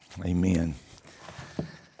Amen.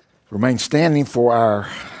 Remain standing for our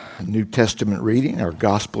New Testament reading, our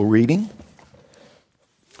gospel reading.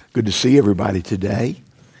 Good to see everybody today.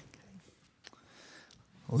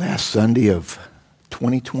 Last Sunday of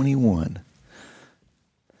 2021.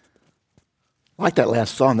 I like that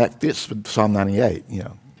last song. That fits with Psalm 98,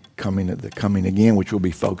 coming again, which we'll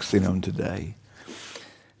be focusing on today.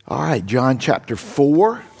 All right, John chapter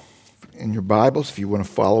 4 in your Bibles, if you want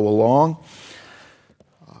to follow along.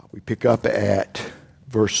 We pick up at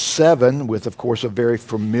verse 7 with, of course, a very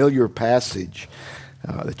familiar passage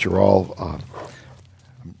that you're all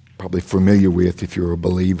probably familiar with if you're a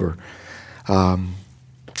believer. The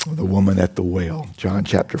woman at the well. John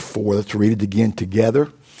chapter 4. Let's read it again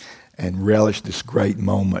together and relish this great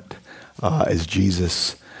moment as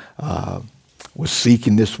Jesus was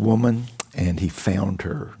seeking this woman and he found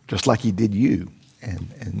her, just like he did you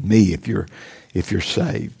and me if you're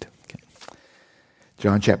saved.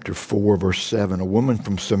 John chapter 4, verse 7, a woman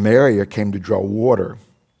from Samaria came to draw water.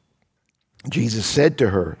 Jesus said to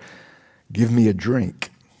her, "Give me a drink."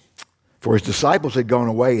 For his disciples had gone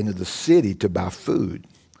away into the city to buy food.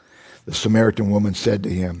 The Samaritan woman said to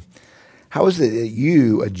him, "How is it that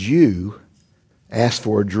you, a Jew, ask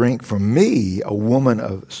for a drink from me, a woman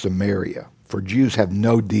of Samaria? For Jews have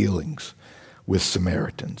no dealings with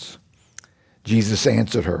Samaritans." Jesus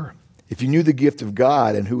answered her, "If you knew the gift of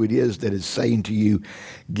God and who it is that is saying to you,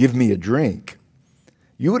 'Give me a drink,'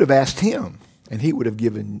 you would have asked him, and he would have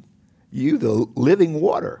given you the living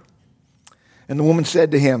water." And the woman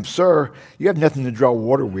said to him, "Sir, you have nothing to draw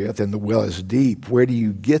water with, and the well is deep. Where do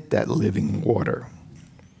you get that living water?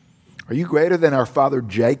 Are you greater than our father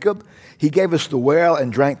Jacob? He gave us the well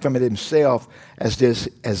and drank from it himself, as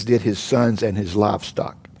did his sons and his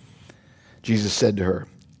livestock." Jesus said to her,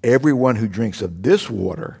 "Everyone who drinks of this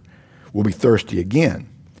water will be thirsty again.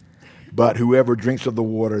 But whoever drinks of the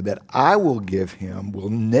water that I will give him will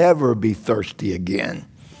never be thirsty again.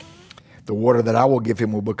 The water that I will give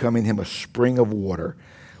him will become in him a spring of water,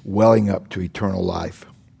 welling up to eternal life."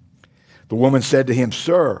 The woman said to him,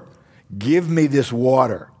 "Sir, give me this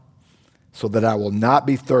water so that I will not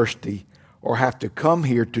be thirsty or have to come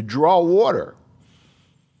here to draw water."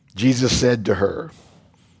 Jesus said to her,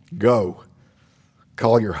 "Go,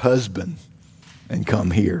 call your husband and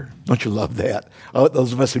come here." Don't you love that? Oh,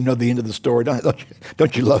 those of us who know the end of the story,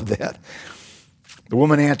 don't you love that? The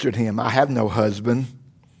woman answered him, "I have no husband."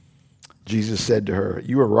 Jesus said to her,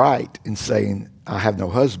 "You are right in saying, 'I have no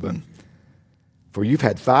husband,' for you've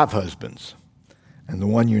had 5 husbands, and the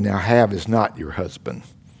one you now have is not your husband.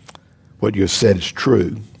 What you have said is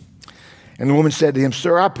true." And the woman said to him,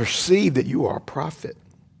 "Sir, I perceive that you are a prophet.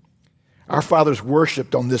 Our fathers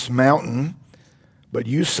worshipped on this mountain, but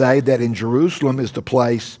you say that in Jerusalem is the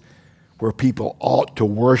place where people ought to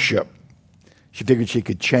worship." She figured she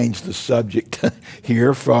could change the subject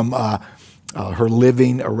here from her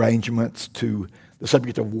living arrangements to the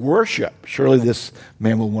subject of worship. Surely this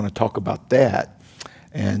man will want to talk about that.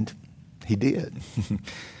 And he did.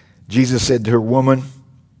 Jesus said to her, "Woman,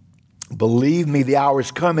 believe me, the hour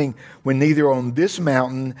is coming when neither on this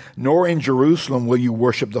mountain nor in Jerusalem will you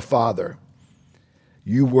worship the Father.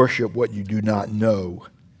 You worship what you do not know.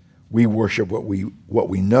 We worship what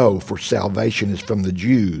we know, for salvation is from the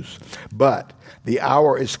Jews. But the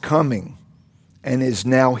hour is coming and is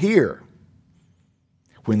now here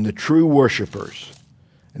when the true worshipers,"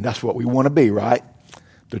 and that's what we want to be, right?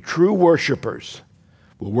 "The true worshipers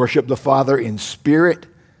will worship the Father in spirit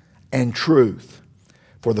and truth,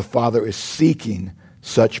 for the Father is seeking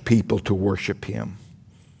such people to worship him.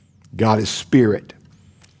 God is spirit,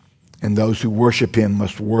 and those who worship him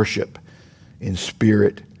must worship in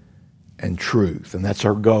spirit and truth." And that's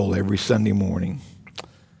our goal every Sunday morning.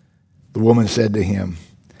 The woman said to him,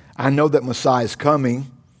 "I know that Messiah is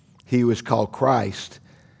coming, he who is called Christ.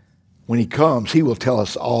 When he comes, he will tell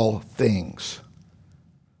us all things."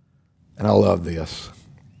 And I love this.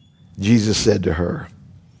 Jesus said to her,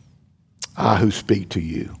 "I who speak to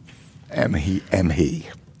you am he."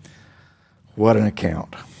 What an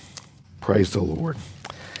account. Praise the Lord.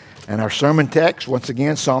 And our sermon text, once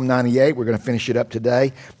again, Psalm 98. We're going to finish it up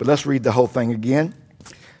today, but let's read the whole thing again.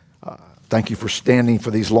 Thank you for standing for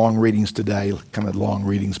these long readings today, kind of long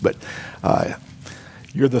readings, but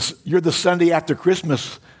you're the Sunday after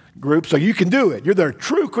Christmas group, so you can do it. You're the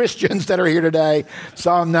true Christians that are here today.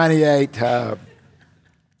 Psalm 98.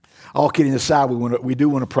 All kidding aside, we do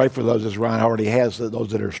want to pray for those, as Ryan already has, those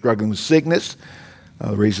that are struggling with sickness.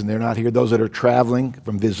 The reason they're not here, those that are traveling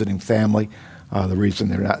from visiting family, the reason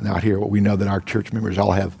they're not here. Well, we know that our church members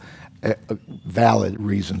all have valid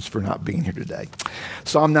reasons for not being here today.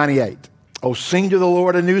 Psalm 98. Oh, sing to the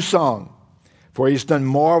Lord a new song. for he has done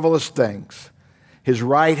marvelous things. His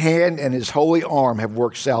right hand and his holy arm have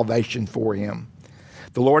worked salvation for him.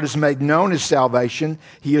 The Lord has made known his salvation.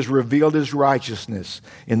 He has revealed his righteousness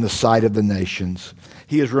in the sight of the nations.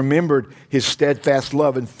 He has remembered his steadfast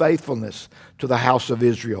love and faithfulness to the house of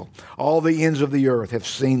Israel. All the ends of the earth have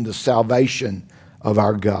seen the salvation of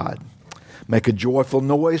our God. Make a joyful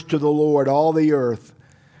noise to the Lord, all the earth.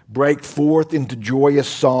 Break forth into joyous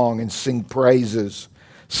song and sing praises.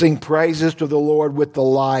 Sing praises to the Lord with the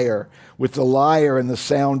lyre and the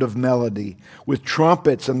sound of melody, with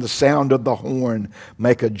trumpets and the sound of the horn.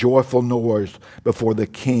 Make a joyful noise before the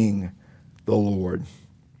King, the Lord.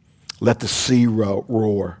 Let the sea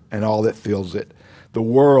roar and all that fills it, the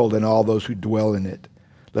world and all those who dwell in it.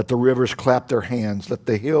 Let the rivers clap their hands. Let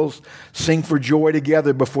the hills sing for joy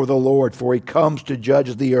together before the Lord, for he comes to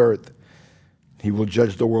judge the earth. He will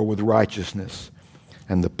judge the world with righteousness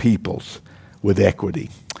and the peoples with equity.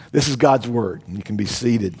 This is God's word. You can be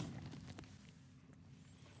seated.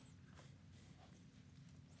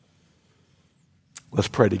 Let's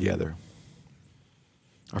pray together.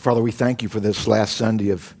 Our Father, we thank you for this last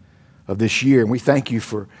Sunday of this year, and we thank you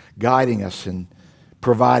for guiding us and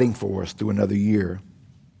providing for us through another year.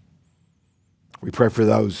 We do pray for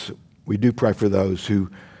those who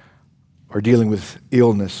are dealing with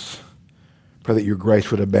illness. Pray that your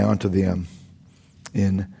grace would abound to them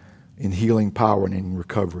in healing power and in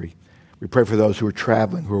recovery. We pray for those who are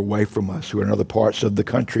traveling, who are away from us, who are in other parts of the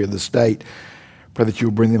country or the state. Pray that you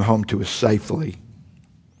will bring them home to us safely.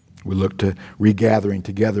 We look to regathering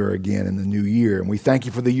together again in the new year. And we thank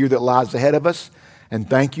you for the year that lies ahead of us, and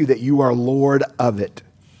thank you that you are Lord of it.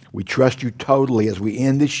 We trust you totally as we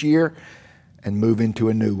end this year and move into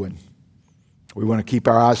a new one. We want to keep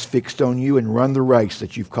our eyes fixed on you and run the race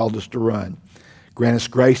that you've called us to run. Grant us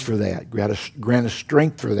grace for that. Grant us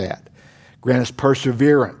strength for that. Grant us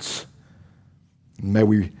perseverance. And may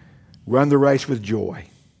we run the race with joy.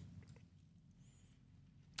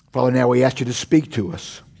 Father, now we ask you to speak to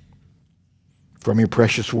us from your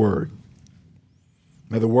precious word.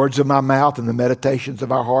 May the words of my mouth and the meditations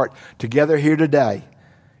of our heart together here today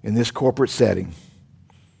in this corporate setting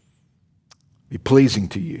be pleasing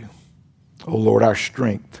to you, O Lord, our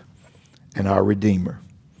strength and our Redeemer.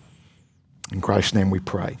 In Christ's name we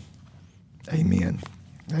pray. Amen.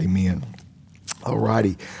 Amen. All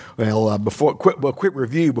righty. Well, a quick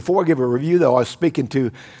review. Before I give a review, though, I was speaking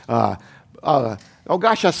to oh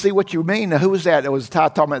gosh, I see what you mean. Now, who was that? It was Ty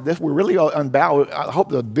talking about this. We're really unbalanced. I hope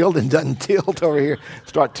the building doesn't tilt over here.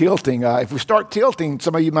 Start tilting. If we start tilting,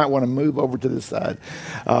 some of you might want to move over to this side.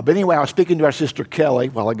 But anyway, I was speaking to our sister Kelly a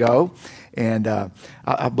while ago, and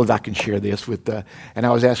I believe I can share this with. And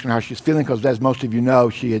I was asking her how she's feeling because, as most of you know,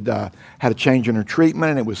 she had had a change in her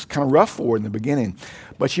treatment, and it was kind of rough for her in the beginning.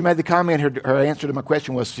 But she made the comment. Her answer to my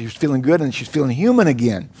question was she was feeling good, and she's feeling human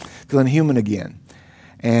again.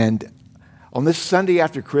 And on this Sunday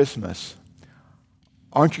after Christmas,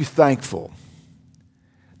 aren't you thankful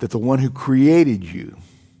that the one who created you,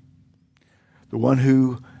 the one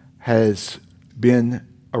who has been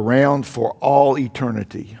around for all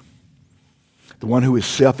eternity, the one who is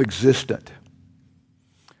self-existent,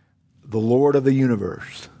 the Lord of the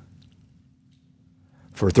universe,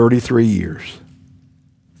 for 33 years,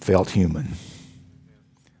 felt human?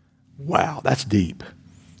 Wow, that's deep.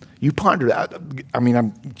 You ponder that. I mean,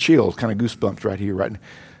 I'm chills, kind of goosebumps right here, right now.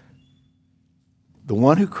 The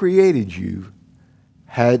one who created you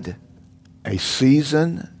had a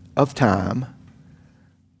season of time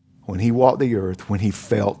when he walked the earth, when he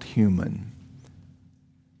felt human.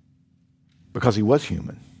 Because he was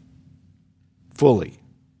human, fully.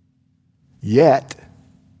 Yet,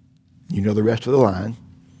 you know the rest of the line,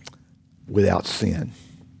 without sin.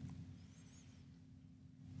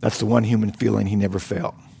 That's the one human feeling he never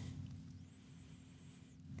felt.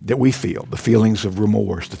 That we feel, the feelings of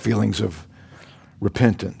remorse, the feelings of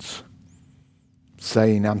repentance,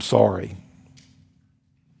 saying, I'm sorry.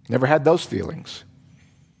 Never had those feelings.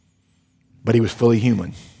 But he was fully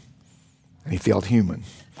human. And he felt human.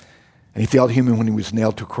 And he felt human when he was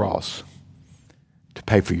nailed to a cross to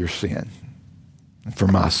pay for your sin and for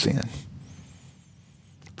my sin.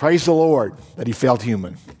 Praise the Lord that he felt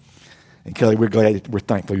human. And Kelly, we're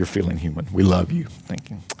thankful you're feeling human. We love you. Thank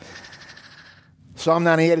you. Psalm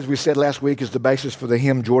 98, as we said last week, is the basis for the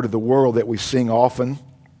hymn Joy to the World that we sing often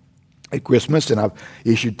at Christmas. And I've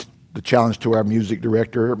issued the challenge to our music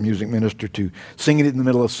director, music minister, to sing it in the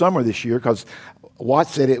middle of summer this year because Watt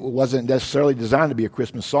said it wasn't necessarily designed to be a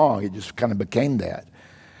Christmas song. It just kind of became that.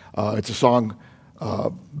 It's a song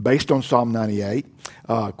based on Psalm 98.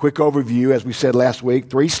 Quick overview, as we said last week,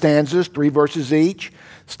 3 stanzas, 3 verses each.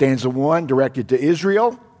 Stanza 1 directed to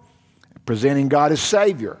Israel, presenting God as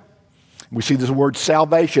Savior. We see this word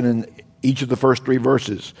salvation in each of the first three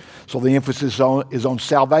verses. So the emphasis is on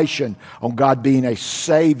salvation, on God being a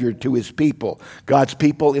Savior to His people. God's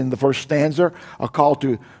people in the first stanza are called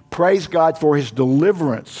to praise God for His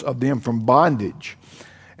deliverance of them from bondage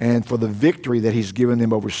and for the victory that He's given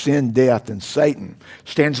them over sin, death, and Satan.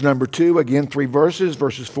 Stanza number 2, again 3 verses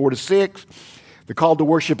 4 to 6. The call to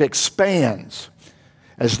worship expands,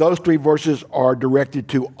 as those 3 verses are directed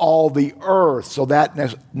to all the earth. So that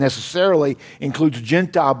necessarily includes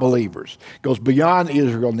Gentile believers. It goes beyond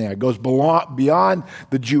Israel now. It goes beyond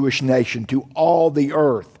the Jewish nation to all the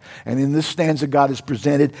earth. And in this stanza, God is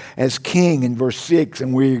presented as king in verse 6,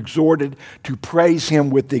 and we're exhorted to praise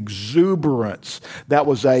Him with exuberance. That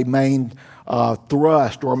was a main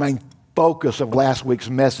thrust or a main focus of last week's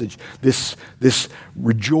message, this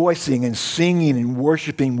rejoicing and singing and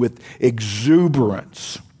worshiping with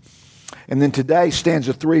exuberance. And then today,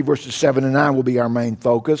 stanza 3, verses 7 and 9 will be our main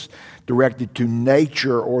focus, directed to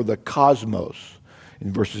nature or the cosmos.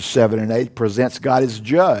 In verses 7 and 8, presents God as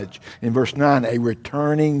judge. In verse 9, a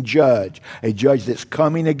returning judge, a judge that's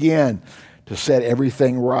coming again to set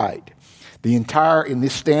everything right. In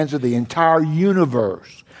this stanza, the entire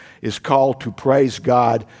universe is called to praise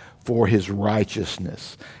God for His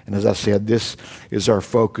righteousness. And as I said, this is our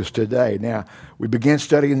focus today. Now, we began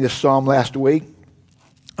studying this psalm last week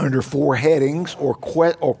under 4 headings or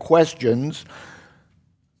questions,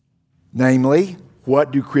 namely,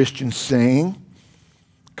 what do Christians sing?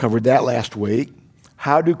 Covered that last week.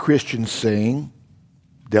 How do Christians sing?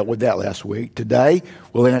 Dealt with that last week. Today,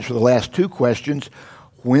 we'll answer the last 2 questions.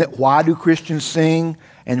 Why do Christians sing?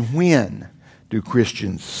 And when do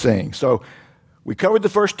Christians sing? So, we covered the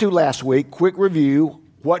first 2 last week. Quick review.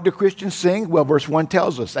 What do Christians sing? Well, verse 1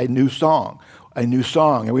 tells us a new song. A new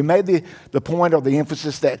song. And we made the point or the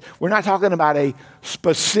emphasis that we're not talking about a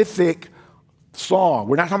specific song.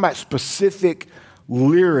 We're not talking about specific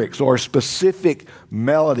lyrics or specific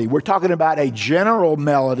melody. We're talking about a general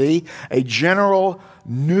melody, a general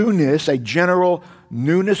newness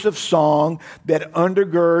of song that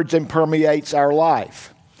undergirds and permeates our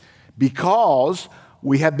life. Because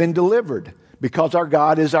we have been delivered. Because our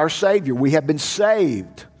God is our Savior. We have been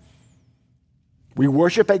saved. We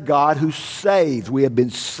worship a God who saves. We have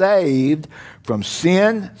been saved from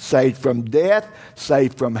sin, saved from death,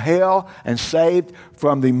 saved from hell, and saved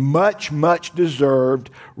from the much, much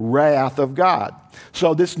deserved wrath of God.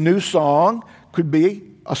 So this new song could be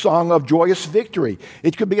a song of joyous victory.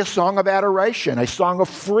 It could be a song of adoration, a song of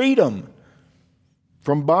freedom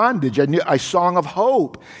from bondage, a song of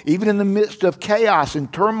hope, even in the midst of chaos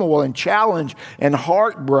and turmoil and challenge and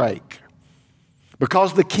heartbreak.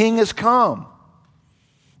 Because the King has come.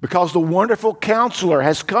 Because the wonderful Counselor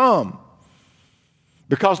has come.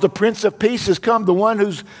 Because the Prince of Peace has come, the one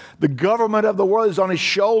who's the government of the world is on His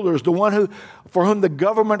shoulders, the one for whom the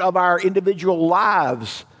government of our individual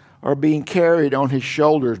lives are being carried on His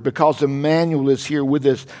shoulders. Because Emmanuel is here with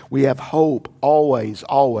us, we have hope always,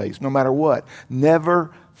 always, no matter what.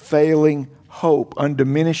 Never failing hope,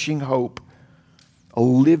 undiminishing hope, a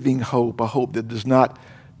living hope, a hope that does not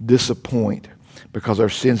disappoint because our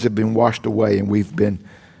sins have been washed away and we've been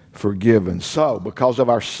forgiven. So, because of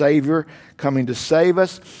our Savior coming to save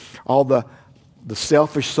us, all the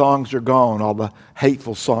selfish songs are gone. All the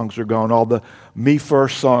hateful songs are gone. All the me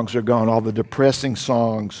first songs are gone. All the depressing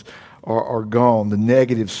songs are gone. The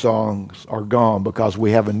negative songs are gone because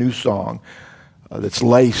we have a new song that's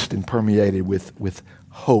laced and permeated with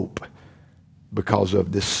hope because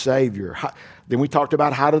of this Savior. Then we talked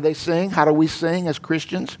about how do they sing? How do we sing as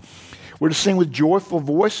Christians? We're to sing with joyful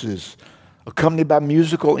voices accompanied by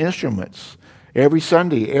musical instruments. Every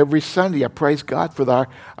Sunday, I praise God for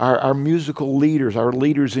our musical leaders, our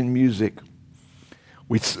leaders in music.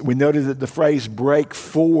 We noted that the phrase break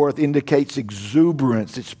forth indicates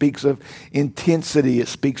exuberance. It speaks of intensity. It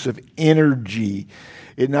speaks of energy.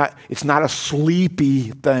 It's not a sleepy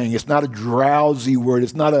thing. It's not a drowsy word.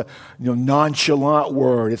 It's not a nonchalant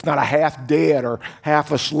word. It's not a half dead or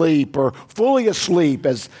half asleep or fully asleep.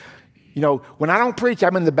 As when I don't preach,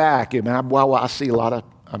 I'm in the back. And I see a lot of,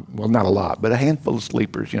 not a lot, but a handful of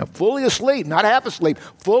sleepers, fully asleep, not half asleep,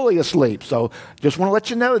 fully asleep. So just want to let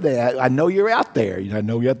you know that. I know you're out there. I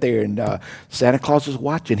know you're out there, and Santa Claus is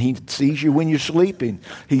watching. He sees you when you're sleeping.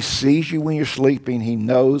 He sees you when you're sleeping. He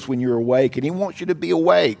knows when you're awake, and He wants you to be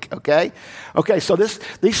awake, okay? Okay, so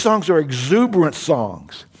these songs are exuberant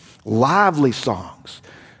songs, lively songs,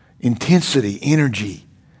 intensity, energy.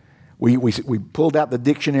 We pulled out the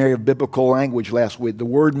dictionary of biblical language last week. The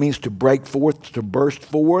word means to break forth, to burst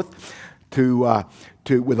forth,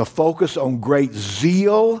 with a focus on great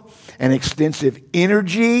zeal and extensive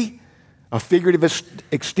energy, a figurative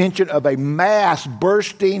extension of a mass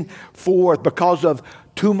bursting forth because of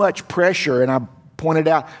too much pressure. And I pointed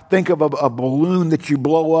out, think of a balloon that you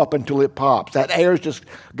blow up until it pops. That air's just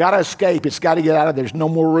got to escape. It's got to get out of there. There's no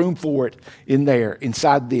more room for it in there,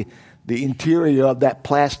 inside the interior of that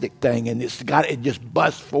plastic thing, and it just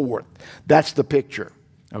busts forth. That's the picture,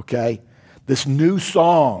 okay? This new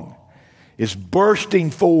song is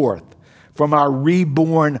bursting forth from our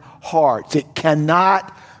reborn hearts. It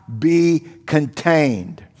cannot be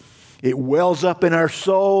contained. It wells up in our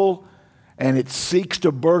soul, and it seeks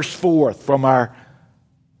to burst forth from our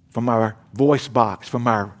voice box, from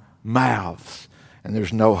our mouths, and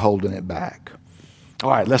there's no holding it back. All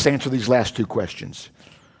right, let's answer these last two questions.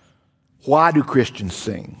 Why do Christians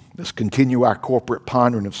sing? Let's continue our corporate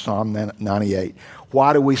pondering of Psalm 98.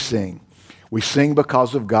 Why do we sing? We sing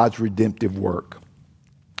because of God's redemptive work.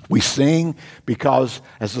 We sing because,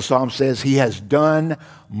 as the psalm says, He has done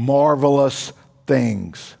marvelous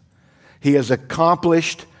things. He has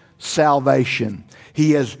accomplished salvation.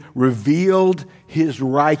 He has revealed His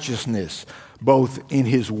righteousness, both in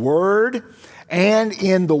His Word and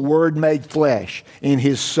in the Word made flesh, in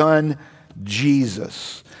His Son,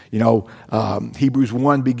 Jesus. You know, Hebrews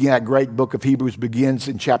 1 that great book of Hebrews begins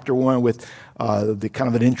in chapter 1 with the kind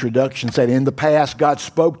of an introduction saying, in the past, God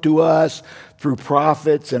spoke to us through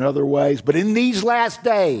prophets and other ways, but in these last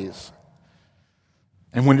days,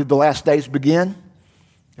 and when did the last days begin?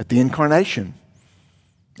 At the incarnation,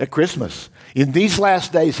 at Christmas. In these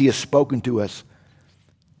last days, He has spoken to us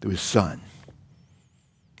through His Son.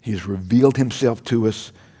 He has revealed Himself to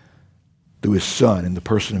us through His Son in the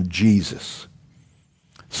person of Jesus.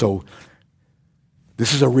 So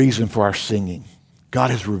this is a reason for our singing.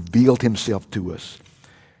 God has revealed Himself to us.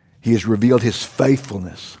 He has revealed His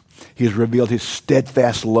faithfulness. He has revealed His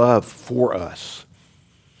steadfast love for us.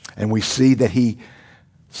 And we see that He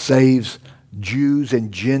saves Jews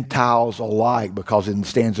and Gentiles alike, because in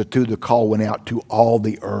stanza 2, the call went out to all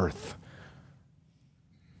the earth.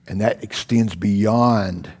 And that extends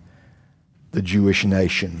beyond the Jewish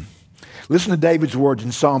nation. Listen to David's words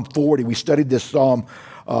in Psalm 40. We studied this psalm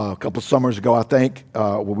a couple of summers ago, I think,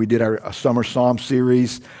 where we did a summer psalm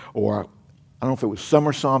series, or I don't know if it was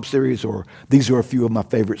summer psalm series, or these are a few of my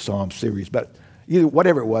favorite psalm series, but either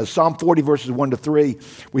whatever it was, Psalm 40 verses 1 to 3,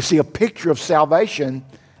 we see a picture of salvation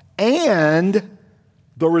and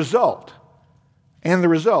the result. And the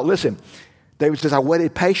result. Listen, David says, I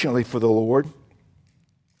waited patiently for the Lord.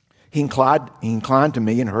 He inclined to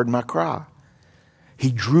me and heard my cry.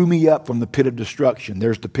 He drew me up from the pit of destruction.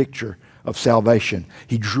 There's the picture of salvation.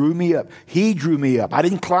 He drew me up. He drew me up. I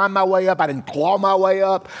didn't climb my way up. I didn't claw my way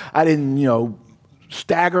up. I didn't,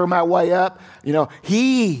 stagger my way up.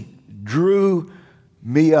 He drew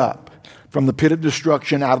me up from the pit of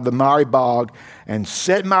destruction, out of the miry bog, and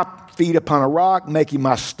set my feet upon a rock, making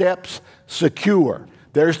my steps secure.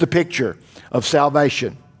 There's the picture of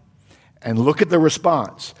salvation. And look at the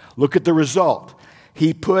response. Look at the result.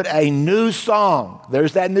 He put a new song.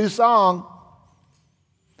 There's that new song.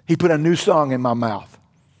 He put a new song in my mouth.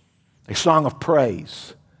 A song of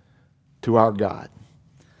praise to our God.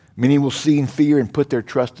 Many will see and fear and put their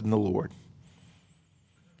trust in the Lord.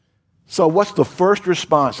 So what's the first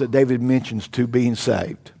response that David mentions to being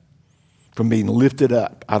saved? From being lifted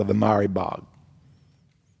up out of the miry bog?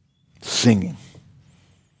 Singing.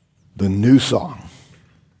 The new song.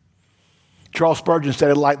 Charles Spurgeon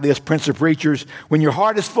said it like this, Prince of Preachers, when your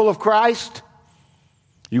heart is full of Christ,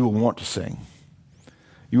 you will want to sing.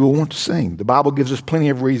 You will want to sing. The Bible gives us plenty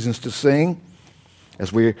of reasons to sing.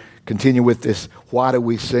 As we continue with this, why do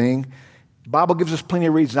we sing? The Bible gives us plenty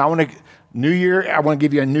of reasons. I want to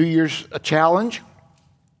give you a New Year's challenge.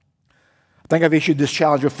 I think I've issued this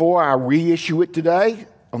challenge before. I reissue it today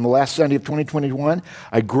on the last Sunday of 2021.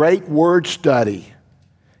 A great word study.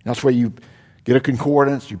 That's where you get a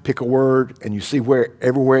concordance, you pick a word, and you see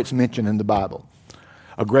everywhere it's mentioned in the Bible.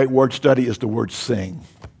 A great word study is the word sing.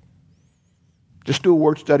 Just do a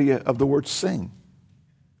word study of the word sing.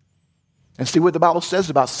 And see what the Bible says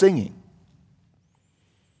about singing.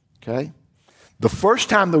 Okay? The first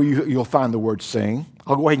time you'll find the word sing,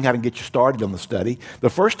 I'll go ahead and kind of get you started on the study. The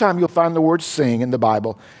first time you'll find the word sing in the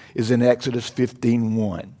Bible is in Exodus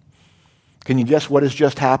 15:1. Can you guess what has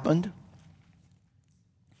just happened?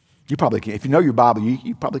 You probably can. If you know your Bible,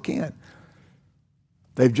 you probably can.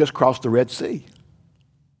 They've just crossed the Red Sea.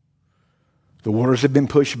 The waters have been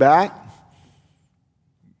pushed back.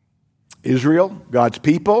 Israel, God's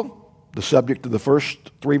people, the subject of the first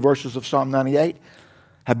 3 verses of Psalm 98,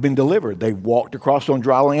 have been delivered. They've walked across on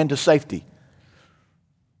dry land to safety.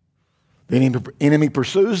 The enemy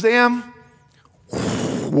pursues them.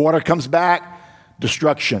 Water comes back.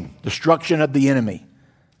 destruction of the enemy.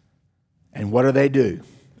 And what do?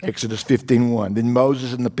 Exodus 15:1. Then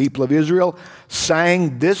Moses and the people of Israel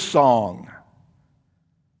sang this song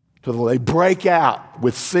to the Lord. They break out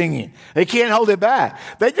with singing. They can't hold it back.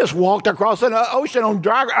 They just walked across an ocean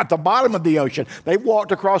at the bottom of the ocean. They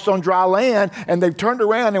walked across on dry land, and they've turned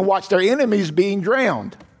around and watched their enemies being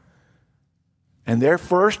drowned. And their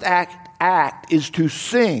first act is to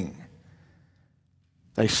sing.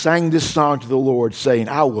 They sang this song to the Lord, saying,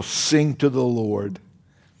 I will sing to the Lord,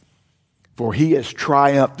 for he has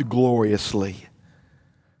triumphed gloriously.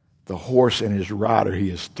 The horse and his rider he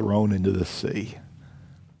has thrown into the sea.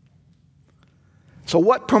 So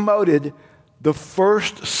what promoted the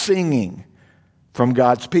first singing from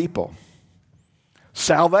God's people?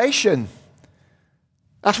 Salvation.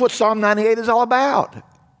 That's what Psalm 98 is all about,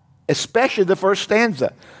 especially the first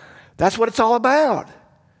stanza. That's what it's all about.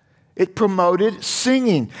 It promoted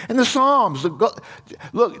singing. And the Psalms, look,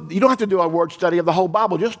 you don't have to do a word study of the whole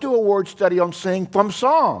Bible. Just do a word study on singing from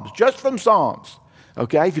Psalms, just from Psalms,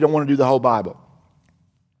 okay, if you don't want to do the whole Bible.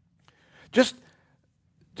 Just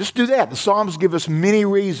do that. The Psalms give us many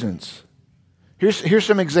reasons. Here's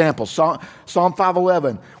some examples. Psalm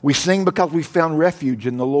 5:11, we sing because we found refuge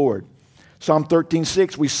in the Lord. Psalm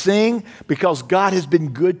 13:6, we sing because God has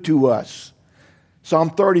been good to us.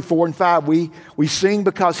 Psalm 34:5, we sing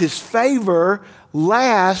because his favor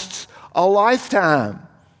lasts a lifetime.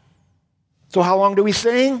 So how long do we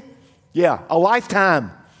sing? Yeah, a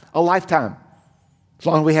lifetime. A lifetime. As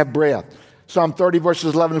long as we have breath. Psalm 30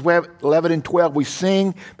 verses 11 and 12, we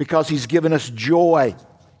sing because he's given us joy.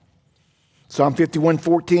 Psalm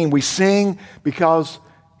 51:14, we sing because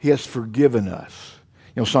he has forgiven us.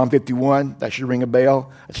 You know, Psalm 51, that should ring a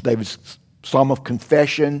bell. That's David's psalm of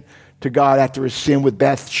confession to God after his sin with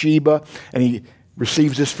Bathsheba, and he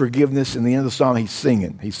receives this forgiveness. In the end of the psalm, he's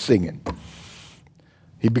singing. He's singing.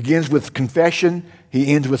 He begins with confession.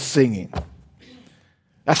 He ends with singing.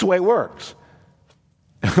 That's the way it works.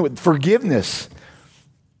 Forgiveness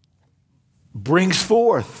brings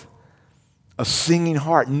forth a singing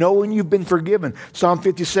heart, knowing you've been forgiven. Psalm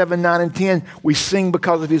 57:9 and 10, we sing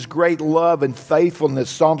because of his great love and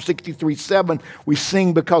faithfulness. Psalm 63:7, we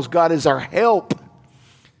sing because God is our help.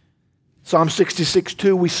 Psalm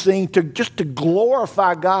 66:2, we sing just to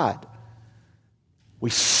glorify God.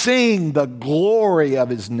 We sing the glory of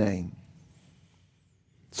his name.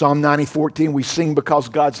 Psalm 90:14, we sing because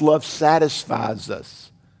God's love satisfies us.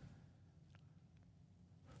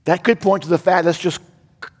 That could point to the fact,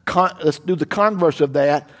 let's do the converse of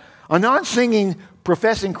that. A non-singing,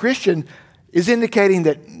 professing Christian is indicating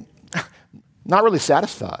that not really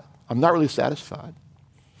satisfied. I'm not really satisfied.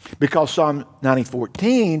 Because Psalm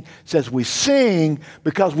 90:14 says we sing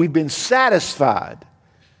because we've been satisfied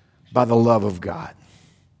by the love of God.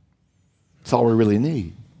 That's all we really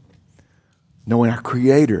need. Knowing our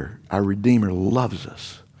Creator, our Redeemer, loves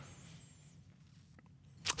us.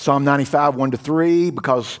 Psalm 95, 1-3,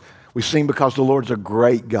 because we sing because the Lord's a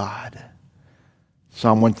great God.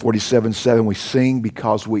 Psalm 147:7, we sing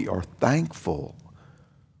because we are thankful.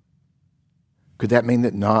 Could that mean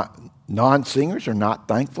that non-singers are not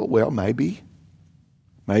thankful? Well, maybe.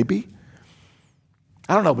 Maybe.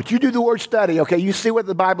 I don't know, but you do the word study, okay? You see what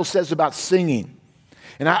the Bible says about singing.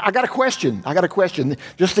 And I got a question.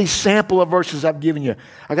 Just these sample of verses I've given you.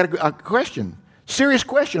 I got a question. Serious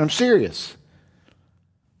question. I'm serious.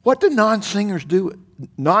 What do non-singers do?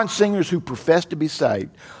 Non-singers who profess to be saved,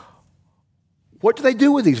 what do they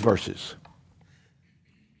do with these verses?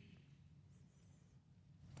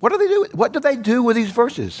 What do they do? What do they do with these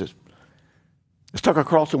verses? Let's talk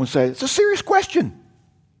across them and say, it's a serious question.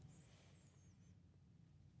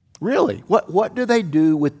 Really, what do they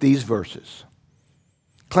do with these verses?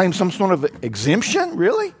 Claim some sort of exemption?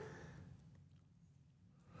 Really?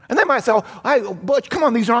 And they might say, oh, hey, Butch, come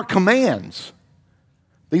on, these aren't commands.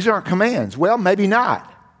 These aren't commands. Well, maybe not.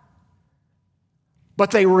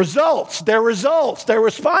 But they're responses.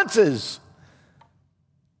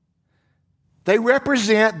 They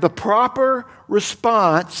represent the proper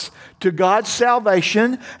response to God's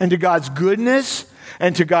salvation and to God's goodness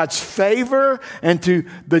and to God's favor and to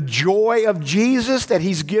the joy of Jesus that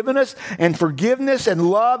he's given us, and forgiveness and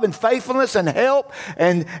love and faithfulness and help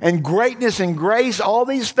and greatness and grace. All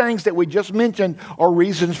these things that we just mentioned are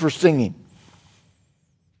reasons for singing.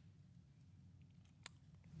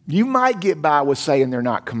 You might get by with saying they're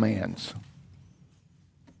not commands,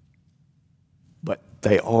 but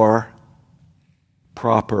they are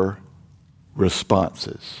proper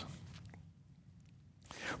responses.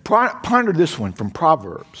 Ponder this one from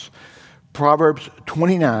Proverbs. Proverbs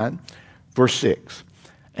 29, verse 6.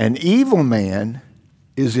 An evil man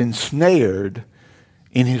is ensnared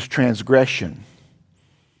in his transgression.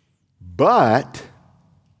 But,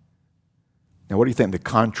 now what do you think the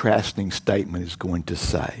contrasting statement is going to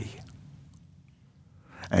say?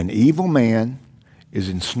 An evil man is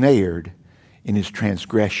ensnared in his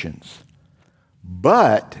transgressions.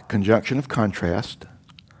 But, conjunction of contrast,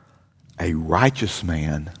 a righteous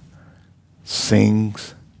man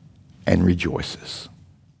sings and rejoices.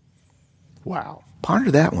 Wow.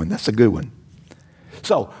 Ponder that one. That's a good one.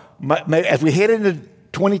 So, as we head into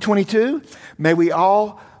 2022, may we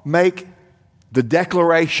all make the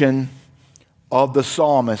declaration of the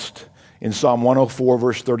psalmist in Psalm 104,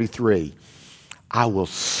 verse 33. I will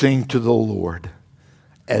sing to the Lord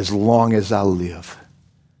as long as I live.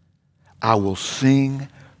 I will sing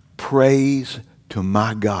praise to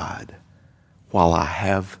my God while I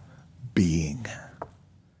have being.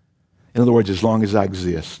 In other words, as long as I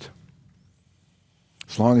exist,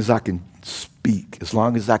 as long as I can speak, as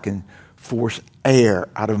long as I can force air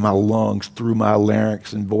out of my lungs through my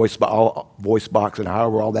larynx and voice box and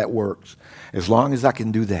however all that works, as long as I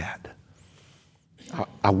can do that,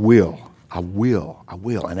 I will,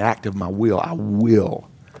 an act of my will, I will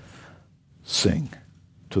sing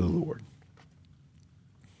to the Lord.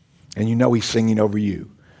 And you know he's singing over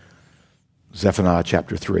you. Zephaniah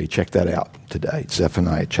chapter 3. Check that out today.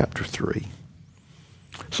 Zephaniah chapter 3.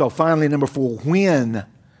 So finally, number 4, when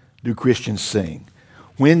do Christians sing?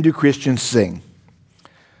 When do Christians sing?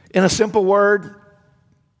 In a simple word,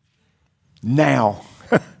 now.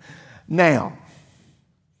 Now.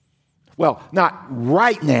 Well, not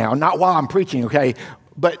right now, not while I'm preaching, okay?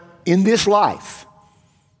 But in this life,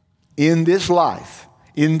 in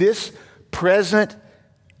this present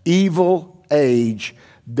evil age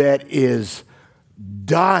that is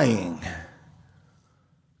dying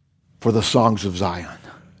for the songs of Zion,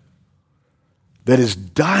 that is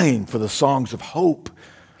dying for the songs of hope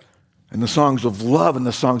and the songs of love and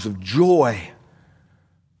the songs of joy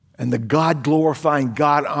and the God-glorifying,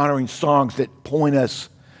 God-honoring songs that point us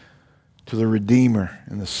to the Redeemer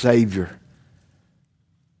and the Savior.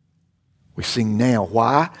 We sing now.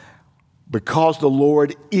 Why? Because the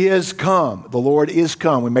Lord is come. The Lord is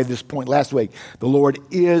come. We made this point last week. The Lord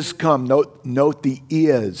is come. Note the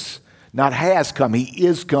is. Not has come. He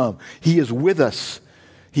is come. He is with us.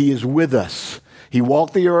 He is with us. He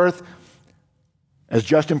walked the earth. As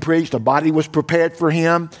Justin preached, a body was prepared for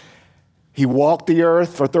him. He walked the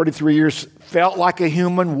earth for 33 years, felt like a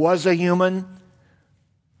human,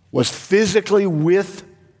 was physically with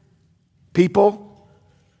people.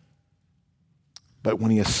 But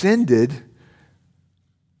when he ascended,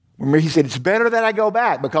 remember he said, it's better that I go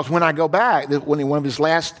back, because when I go back, one of his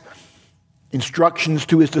last instructions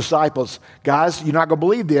to his disciples, guys, you're not going to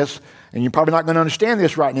believe this, and you're probably not going to understand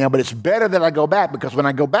this right now, but it's better that I go back, because when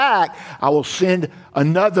I go back, I will send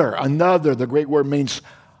another. The great word means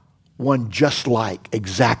one just like,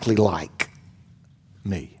 exactly like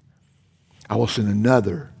me. I will send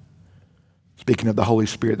another. Speaking of the Holy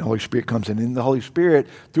Spirit, the Holy Spirit comes in the Holy Spirit,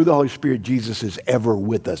 through the Holy Spirit, Jesus is ever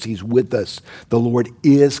with us. He's with us. The Lord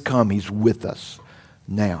is come. He's with us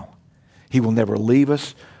now. He will never leave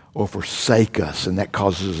us or forsake us, and that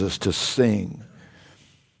causes us to sing.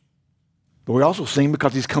 But we also sing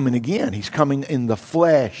because he's coming again. He's coming in the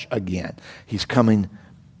flesh again. He's coming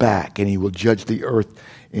back, and he will judge the earth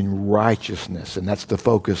in righteousness. And that's the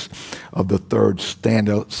focus of the third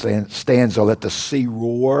stanza. Let the sea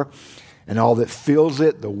roar, and all that fills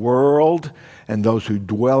it, the world, and those who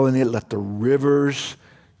dwell in it. Let the rivers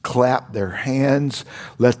clap their hands.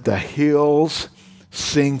 Let the hills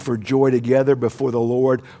sing for joy together before the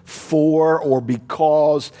Lord, for or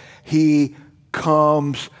because he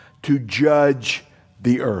comes to judge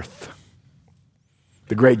the earth.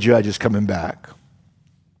 The great judge is coming back.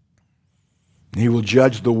 He will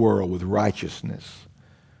judge the world with righteousness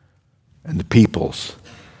and the peoples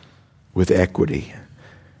with equity.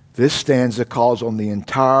 This stanza calls on the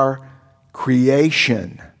entire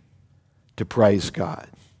creation to praise God.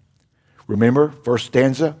 Remember, first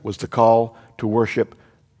stanza was the call to worship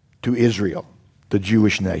to Israel, the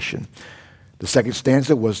Jewish nation. The second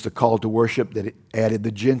stanza was the call to worship that added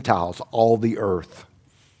the Gentiles, all the earth.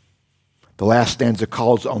 The last stanza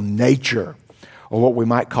calls on nature, or what we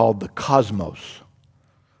might call the cosmos.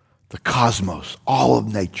 The cosmos, all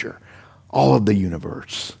of nature, all of the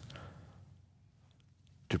universe,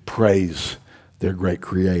 to praise their great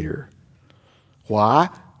Creator. Why?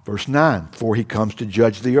 Verse 9, for he comes to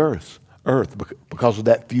judge the earth, because of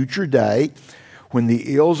that future day when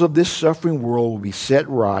the ills of this suffering world will be set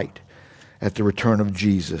right at the return of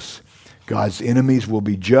Jesus. God's enemies will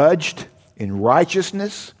be judged in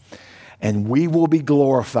righteousness, and we will be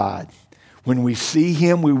glorified. When we see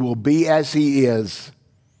him, we will be as he is.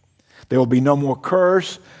 There will be no more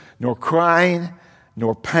curse, nor crying,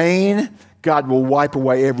 nor pain. God will wipe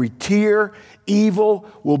away every tear. Evil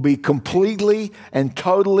will be completely and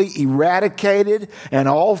totally eradicated, and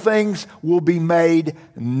all things will be made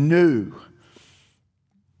new.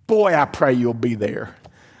 Boy, I pray you'll be there.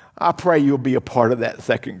 I pray you'll be a part of that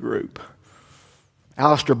second group.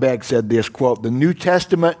 Alistair Begg said this, quote, "The New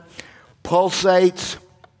Testament pulsates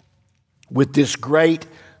with this great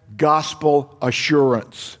gospel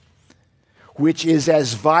assurance, which is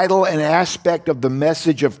as vital an aspect of the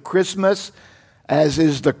message of Christmas as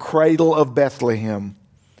is the cradle of Bethlehem.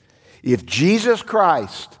 If Jesus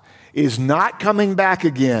Christ is not coming back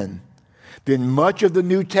again, then much of the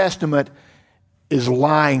New Testament is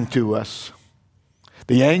lying to us.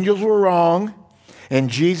 The angels were wrong, and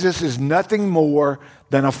Jesus is nothing more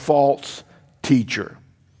than a false teacher."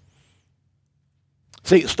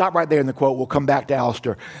 See, stop right there in the quote. We'll come back to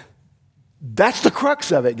Alistair. That's the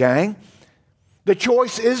crux of it, gang. The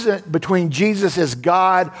choice isn't between Jesus as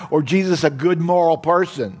God or Jesus a good moral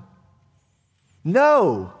person.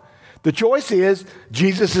 No. The choice is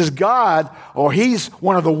Jesus is God or he's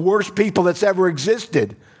one of the worst people that's ever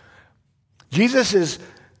existed. Jesus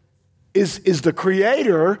is the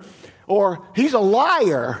creator or he's a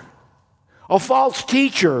liar, a false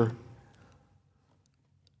teacher,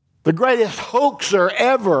 the greatest hoaxer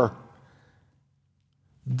ever.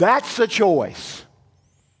 That's the choice.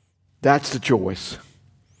 That's the choice.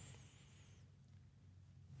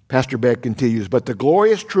 Pastor Beck continues, "But the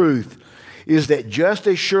glorious truth is that just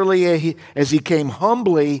as surely as he came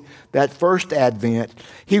humbly that first advent,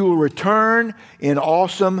 he will return in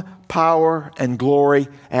awesome power and glory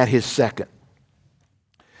at his second."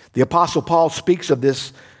 The Apostle Paul speaks of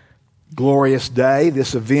this glorious day,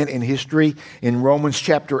 this event in history, in Romans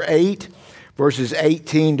chapter 8, verses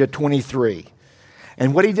 18 to 23.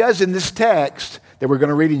 And what he does in this text that we're going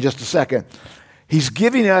to read in just a second, he's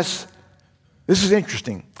giving us, this is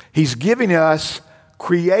interesting, he's giving us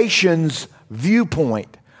creation's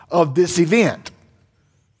viewpoint of this event.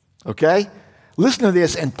 Okay? Listen to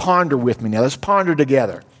this and ponder with me now. Let's ponder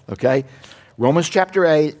together. Okay? Romans chapter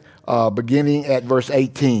 8, beginning at verse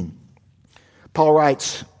 18. Paul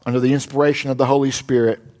writes, under the inspiration of the Holy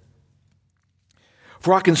Spirit,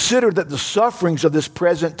 "For I consider that the sufferings of this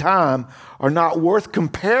present time are not worth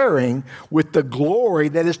comparing with the glory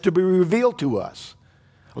that is to be revealed to us."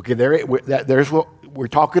 Okay, there's what we're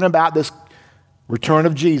talking about, this return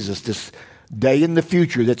of Jesus, this day in the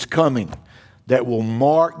future that's coming, that will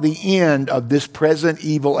mark the end of this present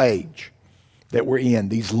evil age that we're in,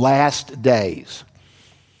 these last days.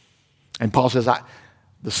 And Paul says,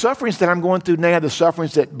 the sufferings that I'm going through now, the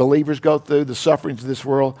sufferings that believers go through, the sufferings of this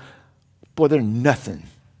world, boy, they're nothing.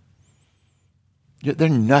 They're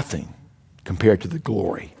nothing compared to the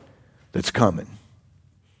glory that's coming.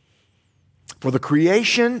 For the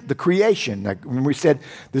creation, like when we said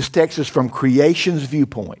this text is from creation's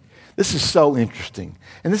viewpoint. This is so interesting,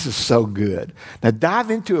 and this is so good. Now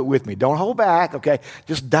dive into it with me. Don't hold back, okay?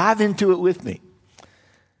 Just dive into it with me.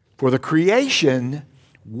 For the creation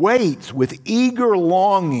waits with eager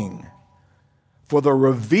longing for the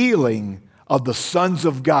revealing of the sons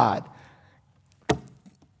of God.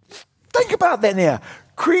 Think about that now.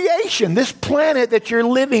 Creation, this planet that you're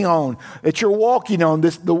living on, that you're walking on,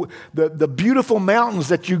 the beautiful mountains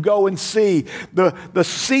that you go and see, the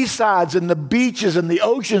seasides and the beaches and the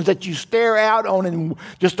oceans that you stare out on and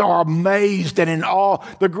just are amazed and in awe,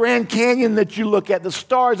 the Grand Canyon that you look at, the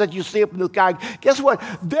stars that you see up in the sky. Guess what?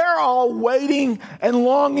 They're all waiting and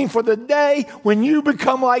longing for the day when you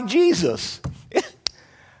become like Jesus.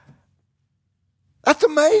 That's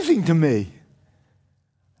amazing to me.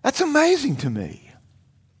 That's amazing to me.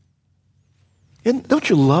 And don't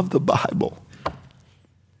you love the Bible?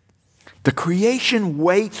 The creation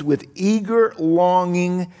waits with eager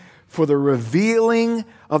longing for the revealing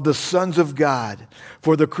of the sons of God.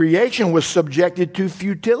 For the creation was subjected to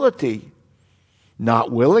futility,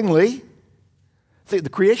 not willingly. See, the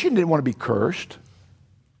creation didn't want to be cursed.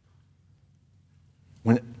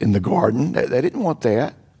 When in the garden, they didn't want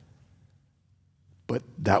that. But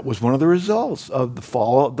that was one of the results of the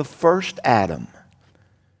fall of the first Adam.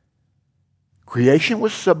 Creation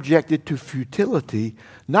was subjected to futility,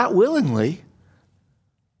 not willingly.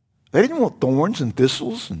 They didn't want thorns and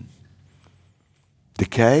thistles and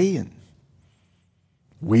decay and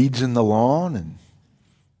weeds in the lawn and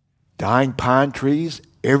dying pine trees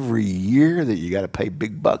every year that you got to pay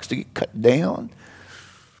big bucks to get cut down.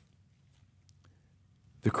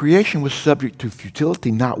 The creation was subject to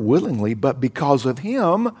futility, not willingly, but because of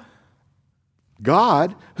Him,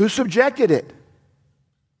 God, who subjected it,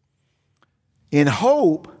 in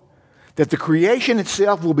hope that the creation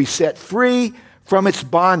itself will be set free from its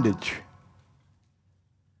bondage.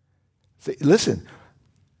 See, listen,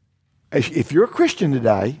 if you're a Christian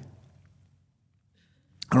today,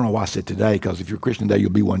 I don't know why I said today, because if you're a Christian today,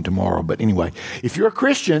 you'll be one tomorrow. But anyway, if you're a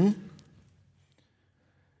Christian,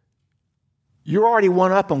 you're already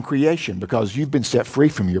one up on creation because you've been set free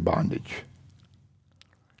from your bondage.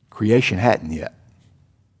 Creation hadn't yet.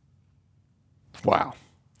 Wow.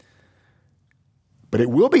 But it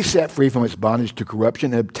will be set free from its bondage to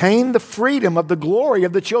corruption and obtain the freedom of the glory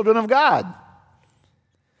of the children of God.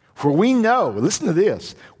 For we know, listen to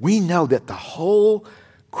this, we know that the whole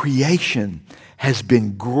creation has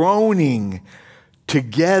been groaning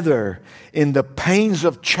together in the pains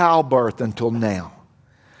of childbirth until now.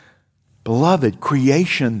 Beloved,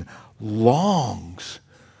 creation longs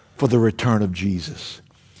for the return of Jesus.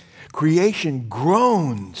 Creation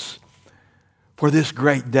groans for this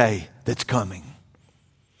great day that's coming.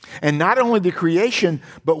 And not only the creation,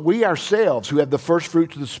 but we ourselves who have the first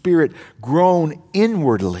fruits of the Spirit groan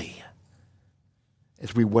inwardly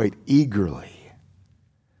as we wait eagerly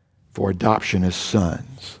for adoption as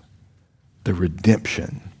sons, the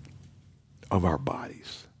redemption of our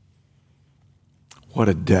bodies. What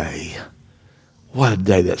a day. What a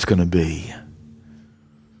day that's going to be.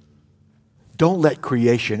 Don't let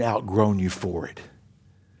creation outgrown you for it.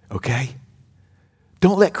 Okay?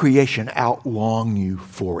 Don't let creation outlong you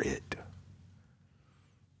for it.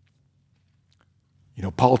 You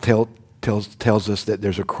know, Paul tells us that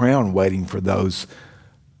there's a crown waiting for those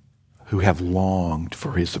who have longed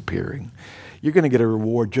for his appearing. You're going to get a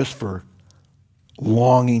reward just for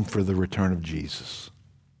longing for the return of Jesus.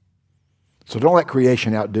 So don't let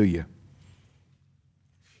creation outdo you.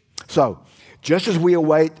 So, just as we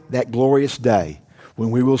await that glorious day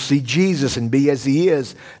when we will see Jesus and be as he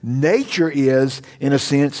is, nature is, in a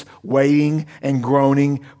sense, waiting and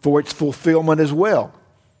groaning for its fulfillment as well.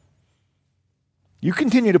 You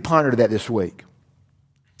continue to ponder that this week.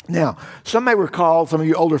 Now, some may recall, some of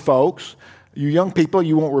you older folks, you young people,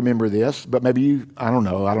 you won't remember this, but maybe you, I don't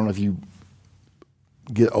know if you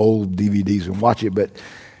get old DVDs and watch it, but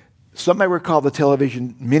some may recall the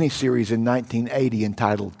television miniseries in 1980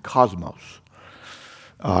 entitled Cosmos.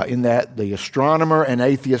 In that, the astronomer and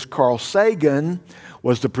atheist Carl Sagan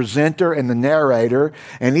was the presenter and the narrator,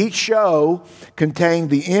 and each show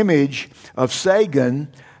contained the image of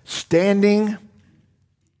Sagan standing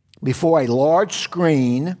before a large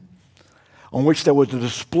screen on which there was a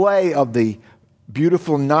display of the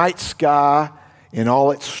beautiful night sky in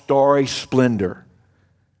all its starry splendor.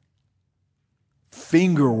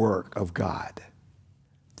 Fingerwork of God.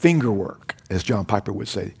 Fingerwork, as John Piper would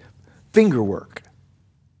say. Fingerwork.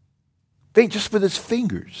 Think just with his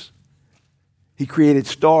fingers. He created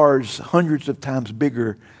stars hundreds of times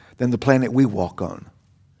bigger than the planet we walk on.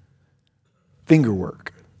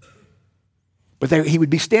 Fingerwork. But he would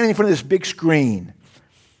be standing in front of this big screen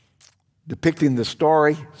depicting the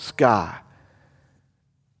starry sky.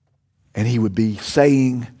 And he would be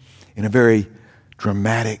saying in a very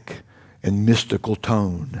dramatic and mystical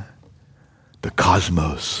tone, the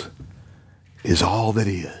cosmos is all that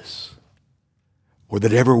is, or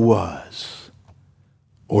that ever was,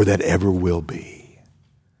 or that ever will be.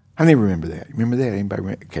 How many remember that? Remember that? Anybody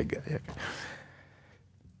remember? Okay, good.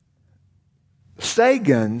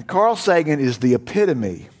 Carl Sagan is the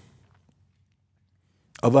epitome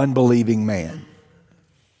of unbelieving man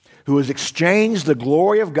who has exchanged the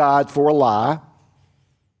glory of God for a lie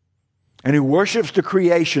and who worships the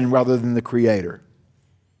creation rather than the Creator.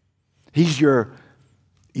 He's your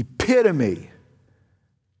epitome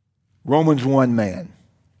Romans 1 man.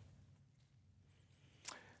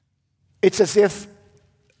 It's as if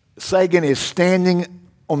Sagan is standing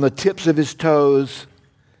on the tips of his toes,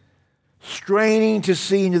 straining to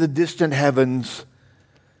see into the distant heavens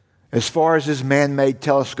as far as his man-made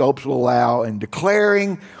telescopes will allow, and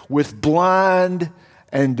declaring with blind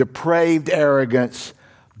and depraved arrogance,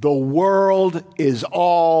 the world is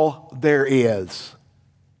all there is,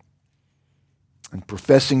 and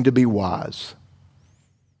professing to be wise.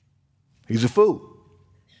 He's a fool.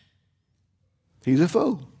 He's a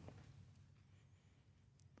fool.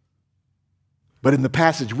 But in the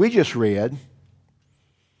passage we just read,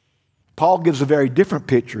 Paul gives a very different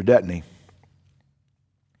picture, doesn't he?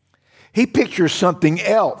 He pictures something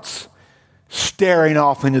else staring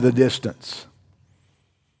off into the distance.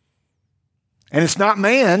 And it's not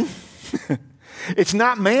man. It's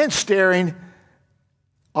not man staring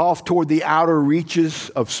off toward the outer reaches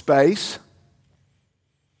of space.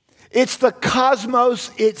 It's the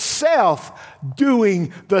cosmos itself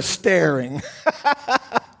doing the staring.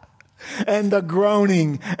 and the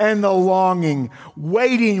groaning and the longing,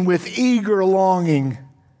 waiting with eager longing.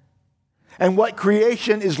 And what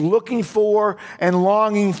creation is looking for and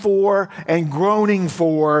longing for and groaning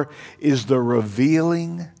for is the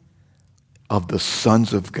revealing of the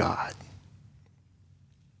sons of God.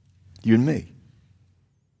 You and me.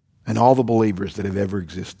 And all the believers that have ever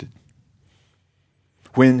existed.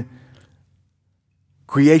 When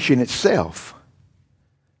creation itself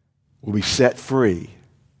will be set free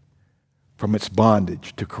from its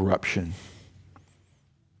bondage to corruption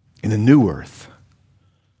in a new earth,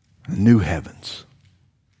 new heavens.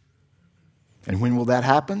 And when will that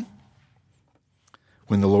happen?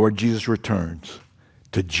 When the Lord Jesus returns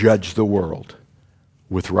to judge the world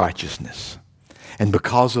with righteousness. And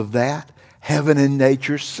because of that, heaven and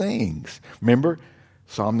nature sings. Remember,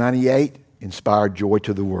 Psalm 98 inspired joy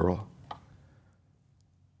to the world.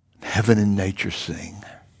 Heaven and nature sing.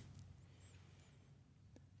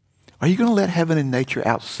 Are you going to let heaven and nature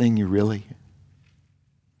outsing you, really?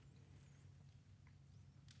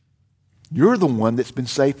 You're the one that's been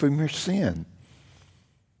saved from your sin.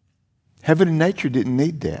 Heaven and nature didn't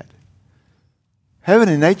need that. Heaven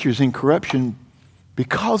and nature is in corruption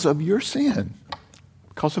because of your sin,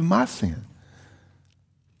 because of my sin.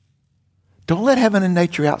 Don't let heaven and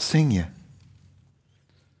nature outsing you.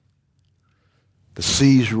 The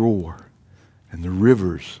seas roar and the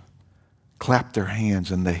rivers clap their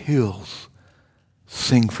hands and the hills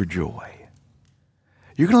sing for joy.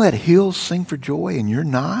 You're going to let hills sing for joy and you're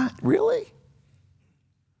not? Really?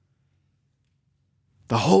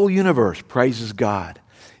 The whole universe praises God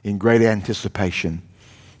in great anticipation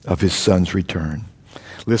of his son's return.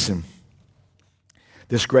 Listen,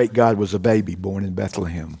 this great God was a baby born in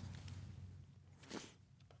Bethlehem.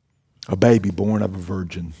 A baby born of a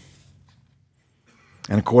virgin.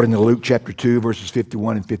 And according to Luke chapter 2, verses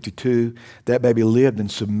 51 and 52, that baby lived in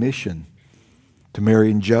submission to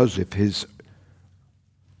Mary and Joseph, his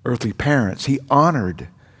earthly parents. He honored,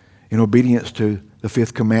 in obedience to the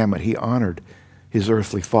fifth commandment, he honored his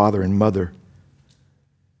earthly father and mother.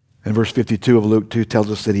 And verse 52 of Luke 2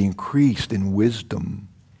 tells us that he increased in wisdom.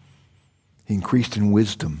 He increased in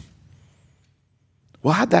wisdom.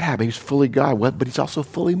 Well, how'd that happen? He's fully God, but he's also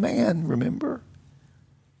fully man, remember?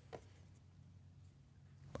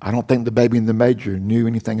 I don't think the baby in the manger knew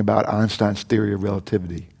anything about Einstein's theory of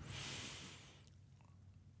relativity.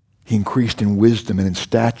 He increased in wisdom and in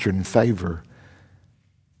stature and in favor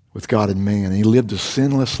with God and man. And he lived a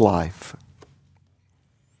sinless life.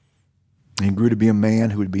 And he grew to be a man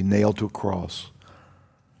who would be nailed to a cross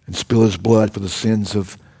and spill his blood for the sins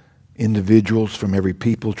of individuals from every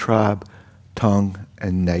people, tribe, tongue,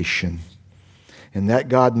 and nation. And that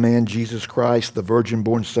God-man, Jesus Christ, the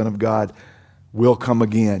virgin-born Son of God, will come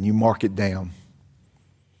again. You mark it down.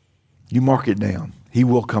 You mark it down. He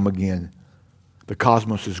will come again. The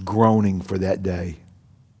cosmos is groaning for that day.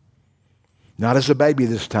 Not as a baby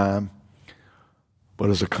this time, but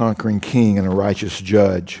as a conquering king and a righteous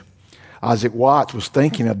judge. Isaac Watts was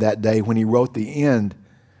thinking of that day when he wrote of the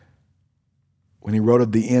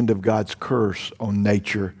end of God's curse on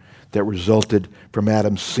nature that resulted from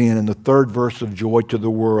Adam's sin. In the third verse of Joy to the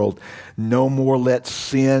World, no more let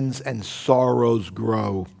sins and sorrows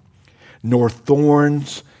grow, nor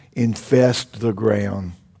thorns infest the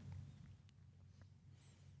ground.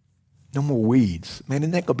 No more weeds. Man,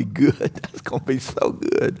 isn't that going to be good? That's going to be so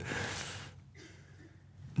good.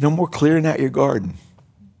 No more clearing out your garden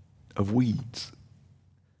of weeds.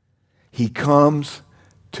 He comes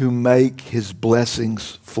to make his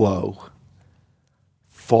blessings flow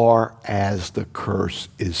far as the curse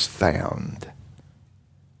is found.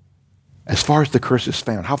 As far as the curse is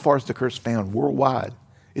found. How far is the curse found? Worldwide.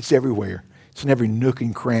 It's everywhere. It's in every nook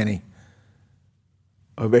and cranny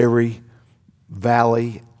of every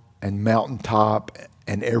valley and mountaintop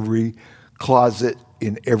and every closet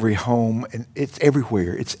in every home. And it's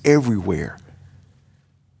everywhere. It's everywhere.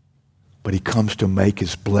 But he comes to make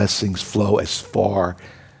his blessings flow as far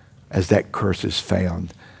as that curse is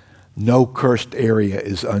found. No cursed area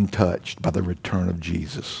is untouched by the return of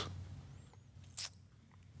Jesus.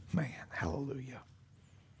 Man, hallelujah.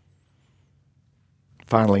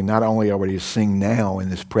 Finally, not only are we to sing now in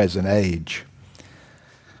this present age,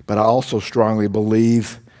 but I also strongly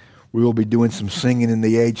believe we will be doing some singing in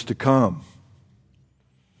the age to come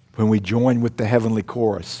when we join with the heavenly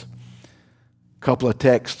chorus. A couple of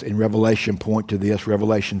texts in Revelation point to this.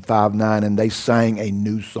 Revelation 5:9, and they sang a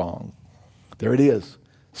new song. There it is.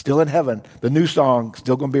 Still in heaven. The new song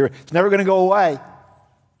still going to be, it's never going to go away.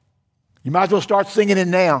 You might as well start singing it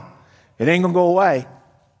now. It ain't going to go away.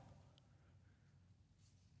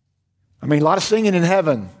 I mean, a lot of singing in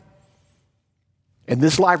heaven. And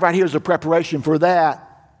this life right here is a preparation for that.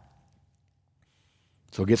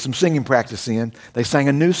 So get some singing practice in. They sang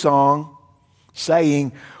a new song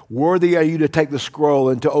saying, "Worthy are you to take the scroll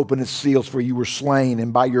and to open its seals, for you were slain,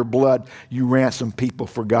 and by your blood you ransomed people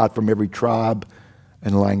for God from every tribe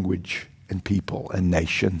and language and people and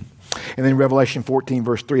nation." And then Revelation 14,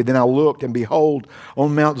 verse 3, "Then I looked, and behold,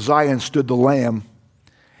 on Mount Zion stood the Lamb,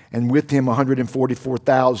 and with him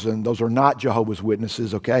 144,000. Those are not Jehovah's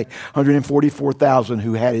Witnesses, okay? 144,000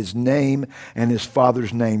 who had his name and his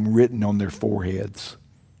Father's name written on their foreheads.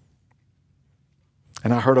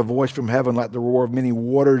 And I heard a voice from heaven like the roar of many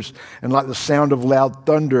waters and like the sound of loud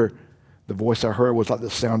thunder. The voice I heard was like the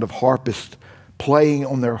sound of harpists playing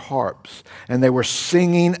on their harps. And they were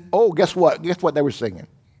singing, oh, guess what? Guess what they were singing?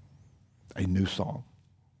 A new song.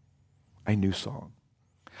 A new song.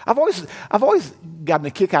 I've always gotten a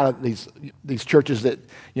kick out of these churches that,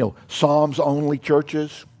 Psalms only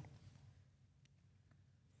churches.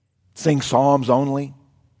 Sing Psalms only.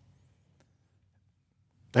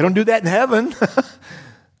 They don't do that in heaven.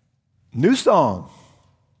 New song.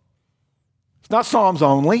 It's not Psalms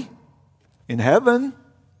only in heaven.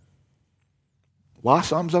 Why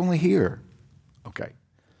Psalms only here? Okay.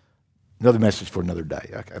 Another message for another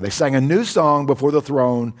day. Okay. They sang a new song before the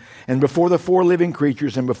throne and before the four living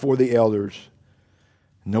creatures and before the elders.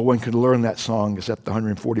 No one could learn that song except the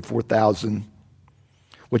 144,000,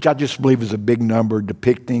 which I just believe is a big number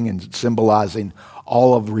depicting and symbolizing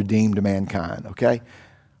all of redeemed mankind, okay?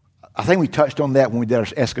 I think we touched on that when we did our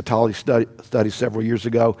eschatology study several years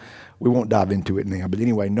ago. We won't dive into it now. But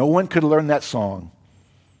anyway, no one could learn that song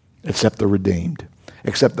except the redeemed,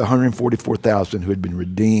 except the 144,000 who had been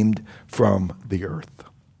redeemed from the earth.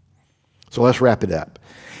 So let's wrap it up.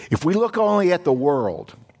 If we look only at the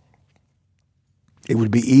world, it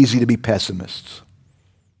would be easy to be pessimists.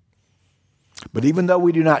 But even though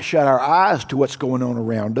we do not shut our eyes to what's going on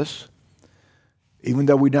around us, even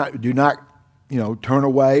though we do not turn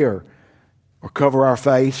away or cover our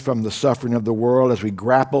face from the suffering of the world as we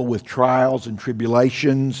grapple with trials and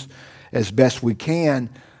tribulations as best we can,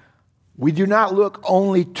 we do not look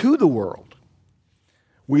only to the world.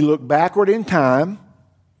 We look backward in time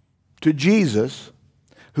to Jesus,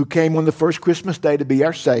 who came on the first Christmas day to be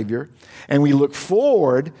our Savior, and we look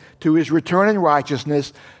forward to his return in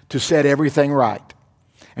righteousness to set everything right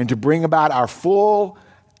and to bring about our full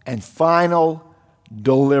and final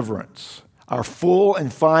deliverance, our full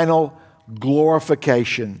and final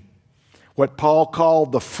glorification, what Paul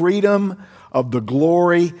called the freedom of the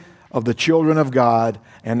glory of the children of God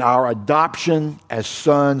and our adoption as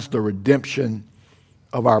sons, the redemption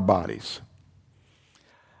of our bodies.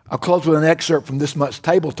 I'll close with an excerpt from this month's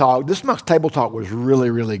Table Talk. This month's Table Talk was really,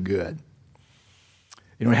 really good.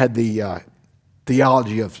 It had the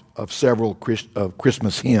theology of several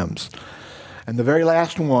Christmas hymns. And the very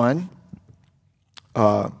last one,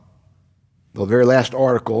 the very last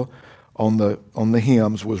article on the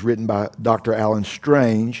hymns was written by Dr. Alan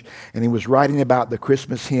Strange, and he was writing about the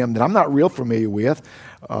Christmas hymn that I'm not real familiar with.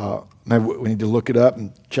 Maybe we need to look it up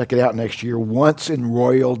and check it out next year, Once in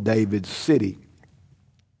Royal David's City.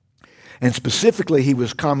 And specifically, he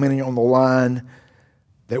was commenting on the line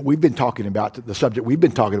that we've been talking about, the subject we've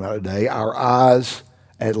been talking about today, our eyes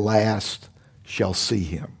at last shall see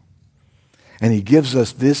him. And he gives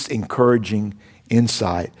us this encouraging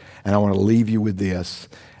insight, and I want to leave you with this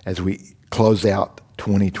as we close out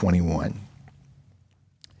 2021.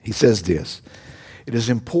 He says this: "It is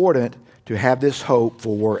important to have this hope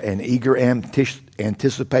for an eager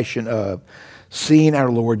anticipation of seeing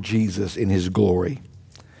our Lord Jesus in his glory.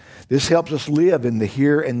 This helps us live in the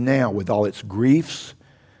here and now with all its griefs,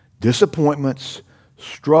 disappointments,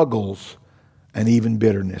 struggles, and even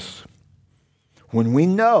bitterness. When we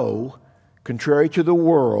know, contrary to the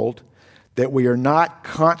world, that we are not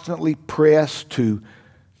constantly pressed to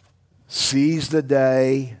seize the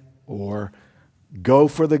day or go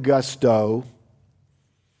for the gusto,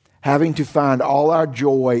 having to find all our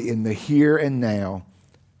joy in the here and now,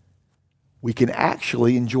 we can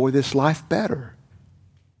actually enjoy this life better.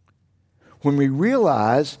 When we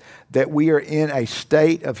realize that we are in a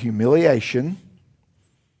state of humiliation,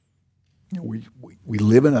 we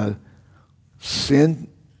live in a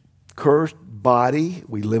sin-cursed body,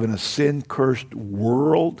 we live in a sin-cursed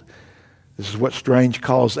world. This is what Strange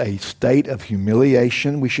calls a state of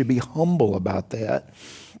humiliation. We should be humble about that,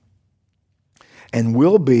 and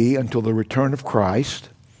will be until the return of Christ.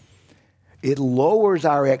 It lowers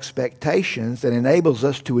our expectations and enables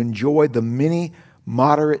us to enjoy the many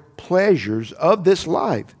moderate pleasures of this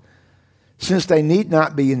life, since they need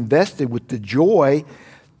not be invested with the joy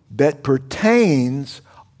that pertains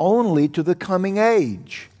only to the coming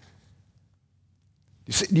age.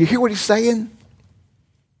 Do you hear what he's saying?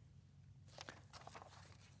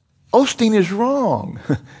 Osteen is wrong.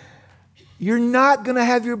 You're not going to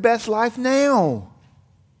have your best life now.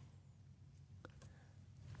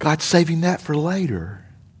 God's saving that for later.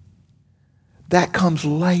 That comes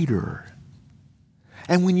later.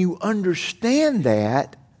 And when you understand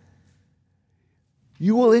that,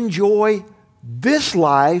 you will enjoy this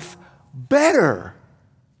life better.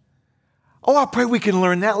 Oh, I pray we can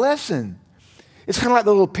learn that lesson. It's kind of like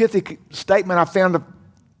the little pithy statement I found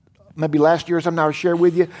maybe last year or something I shared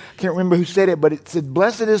with you. I can't remember who said it, but it said,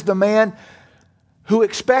 "Blessed is the man who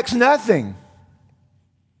expects nothing,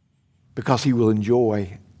 because he will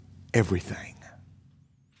enjoy everything."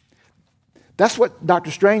 That's what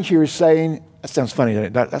Dr. Strange here is saying. That sounds funny.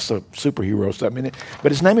 That's a superhero or something, isn't it?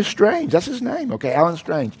 But his name is Strange. That's his name. Okay, Alan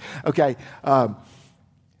Strange. Okay,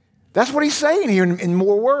 that's what he's saying here in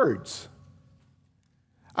more words.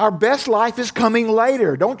 Our best life is coming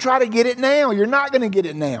later. Don't try to get it now. You're not going to get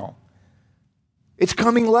it now. It's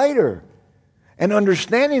coming later. And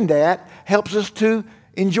understanding that helps us to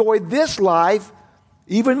enjoy this life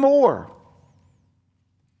even more.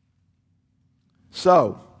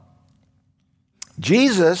 So,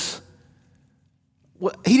 Jesus,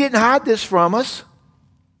 he didn't hide this from us.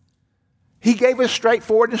 He gave us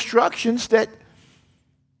straightforward instructions that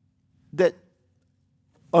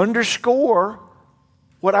underscore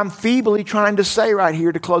what I'm feebly trying to say right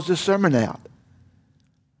here to close this sermon out.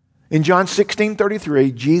 In John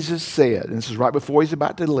 16:33, Jesus said, and this is right before he's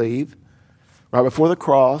about to leave, right before the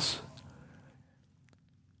cross,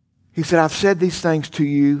 he said, "I've said these things to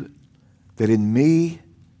you that in me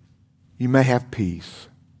you may have peace.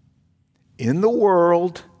 In the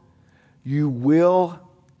world you will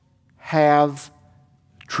have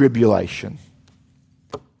tribulation."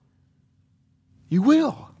 You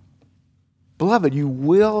will. Beloved, you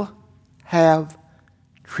will have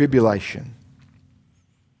tribulation.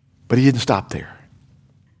 But he didn't stop there.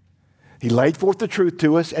 He laid forth the truth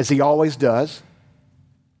to us, as he always does.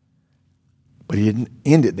 But he didn't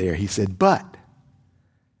end it there. He said, "But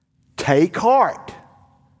take heart.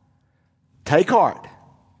 Take heart.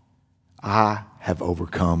 I have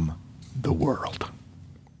overcome the world."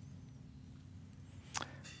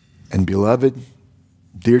 And beloved,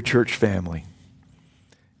 dear church family,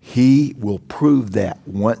 he will prove that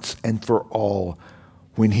once and for all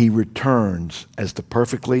when he returns as the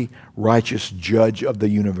perfectly righteous judge of the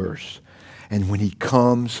universe, and when he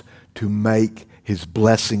comes to make his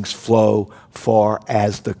blessings flow far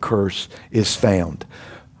as the curse is found.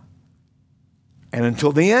 And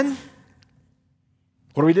until then,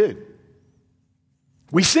 what do?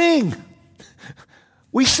 We sing.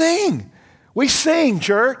 We sing. We sing,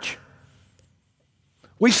 church.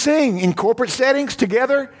 We sing in corporate settings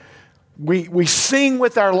together. We sing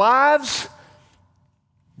with our lives,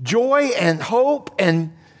 joy and hope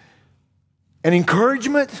and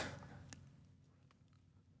encouragement.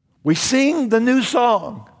 We sing the new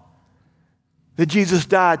song that Jesus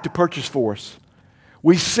died to purchase for us.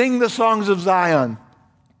 We sing the songs of Zion.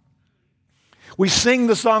 We sing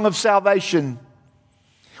the song of salvation.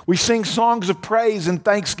 We sing songs of praise and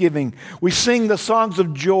thanksgiving. We sing the songs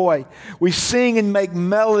of joy. We sing and make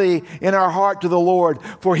melody in our heart to the Lord,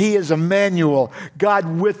 for he is Emmanuel,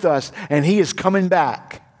 God with us, and he is coming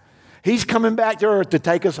back. He's coming back to earth to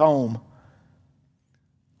take us home.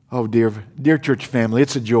 Oh, dear church family,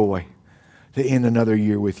 it's a joy to end another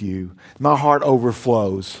year with you. My heart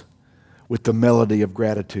overflows with the melody of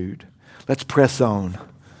gratitude. Let's press on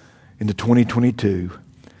into 2022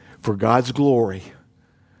 for God's glory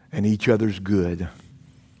and each other's good.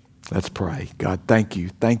 Let's pray. God, thank you.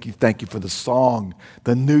 Thank you. Thank you for the song,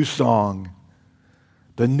 the new song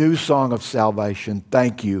of salvation.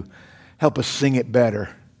 Thank you. Help us sing it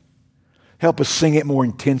better. Help us sing it more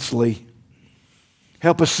intensely.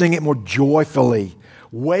 Help us sing it more joyfully.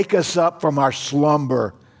 Wake us up from our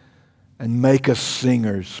slumber and make us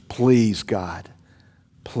singers. Please, God.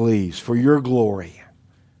 Please, for your glory.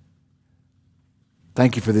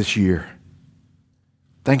 Thank you for this year.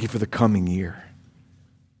 Thank you for the coming year.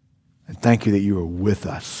 And thank you that you are with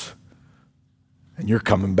us and you're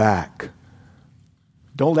coming back.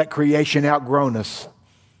 Don't let creation outgrow us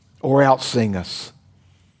or outsing us.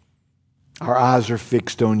 Our eyes are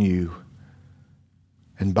fixed on you.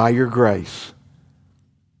 And by your grace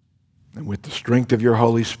and with the strength of your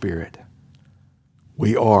Holy Spirit,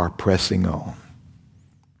 we are pressing on.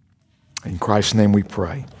 In Christ's name we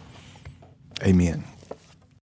pray. Amen.